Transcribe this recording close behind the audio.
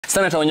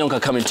Senator Onyonka,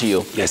 coming to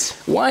you.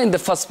 Yes. Why in the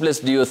first place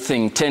do you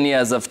think 10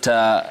 years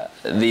after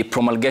the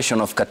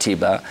promulgation of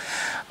Katiba,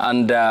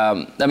 and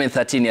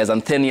 13 years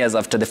and 10 years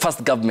after the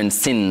first government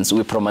since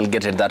we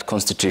promulgated that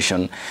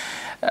constitution,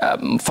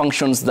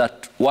 functions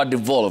that were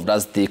devolved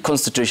as the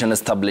constitution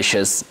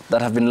establishes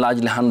that have been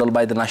largely handled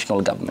by the national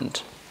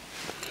government?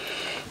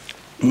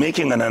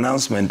 Making an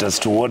announcement as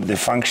to what the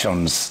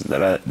functions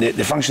that are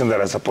the functions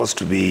that are supposed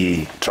to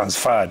be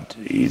transferred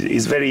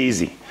is very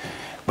easy,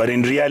 but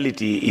in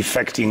reality,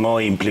 effecting or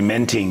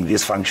implementing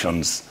these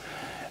functions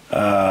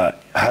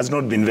has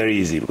not been very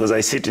easy, because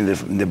I sit in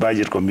the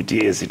budget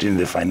committee, I sit in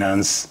the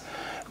finance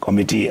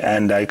committee,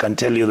 and I can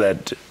tell you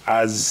that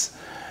as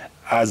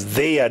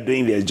they are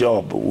doing their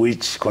job,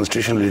 which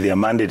constitutionally they are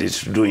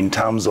mandated to do in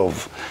terms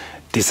of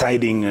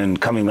deciding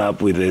and coming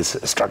up with this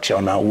structure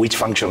on how which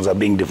functions are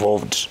being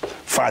devolved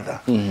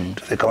further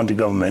to the county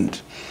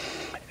government.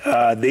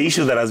 The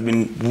issue that has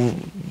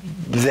been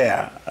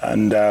there,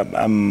 and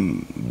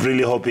I'm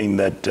really hoping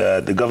that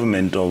the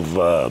government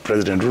of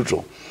President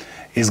Ruto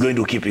is going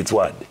to keep its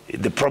word.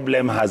 The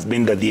problem has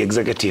been that the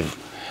executive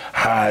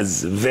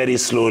has very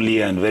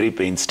slowly and very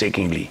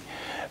painstakingly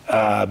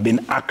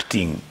been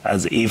acting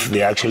as if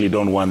they actually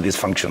don't want these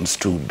functions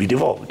to be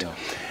devolved. Yeah.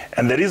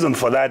 And the reason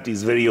for that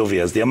is very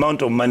obvious. The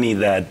amount of money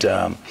that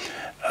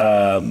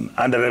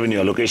under revenue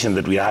allocation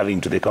that we are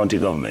having to the county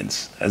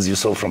governments, as you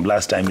saw from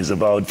last time, is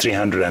about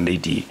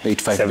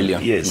 85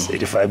 billion. Yes,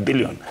 85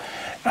 billion.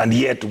 And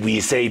yet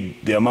we say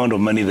the amount of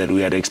money that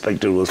we had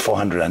expected was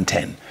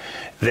 410.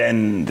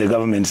 Then the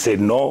government said,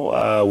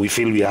 no, we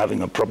feel we are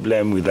having a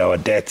problem with our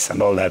debts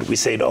and all that. We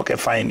said, okay,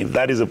 fine, if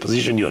that is a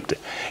position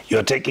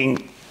you're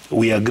taking,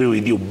 we agree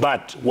with you.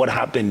 But what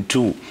happened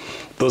to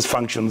those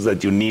functions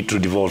that you need to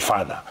devolve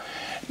further?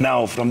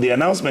 Now, from the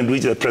announcement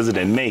which the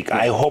president made,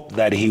 I hope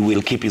that he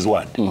will keep his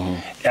word.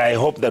 I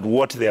hope that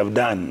what they have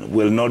done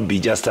will not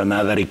be just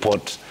another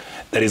report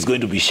that is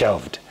going to be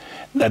shelved.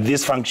 That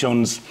these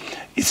functions,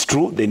 it's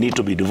true, they need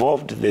to be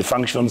devolved. The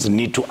functions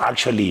need to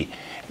actually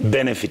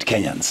benefit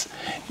Kenyans.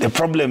 The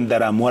problem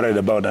that I'm worried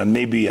about, and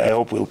maybe I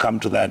hope we'll come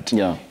to that,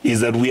 is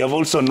that we have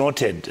also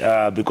noted,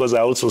 because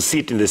I also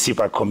sit in the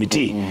CPAC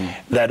committee,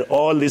 that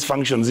all these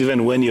functions,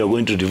 even when you're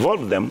going to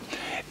devolve them,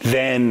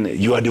 then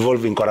you are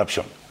devolving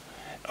corruption.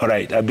 All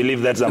right, I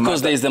believe that's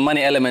because there is the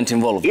money element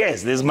involved.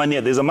 Yes, there's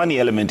a money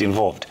element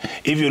involved.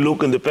 If you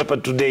look in the paper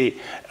today,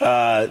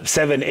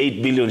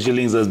 7-8 billion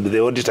shillings, as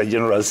the Auditor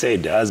General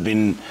said, has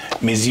been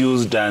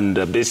misused and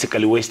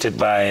basically wasted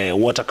by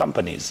water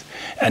companies.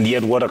 And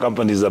yet water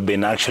companies have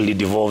been actually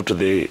devolved to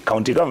the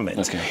county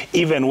governments. Okay.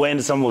 Even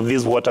when some of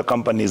these water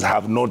companies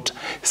have not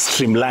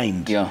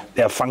streamlined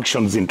their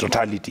functions in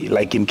totality.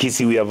 Like in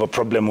Kisii, we have a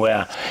problem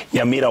where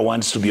Nyamira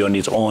wants to be on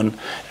its own,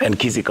 and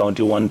Kisii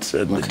County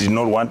did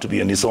not want to be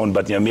on its own,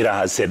 but Nyamira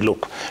has said,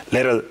 look,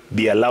 let us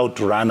be allowed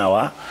to run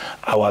our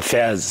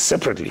affairs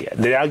separately.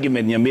 The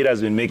argument Nyamira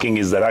has been making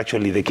is that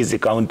actually the Kisii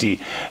County,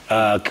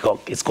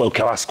 it's called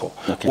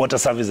Kewasco, Water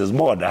Services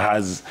Board,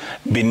 has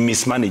been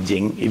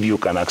mismanaging, if you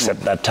can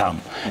accept that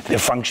term, the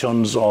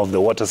functions of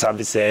the water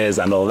services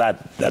and all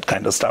that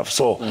kind of stuff.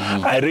 So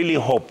I really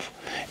hope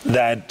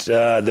that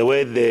the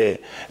way the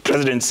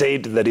president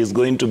said that he's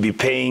going to be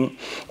paying,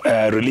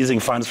 releasing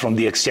funds from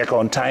the exchequer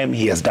on time,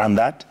 he has done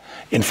that.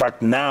 In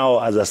fact, now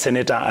as a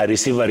senator, I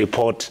receive a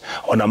report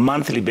on a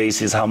monthly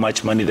basis how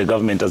much money the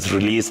government has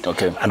released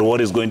and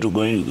what is going to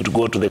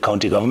go to the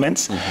county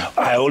governments.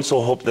 I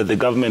also hope that the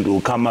government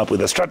will come up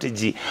with a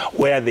strategy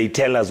where they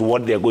tell us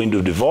what they're going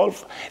to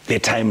devolve, the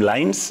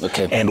timelines,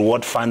 and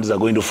what funds are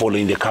going to follow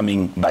in the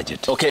coming budget. Okay.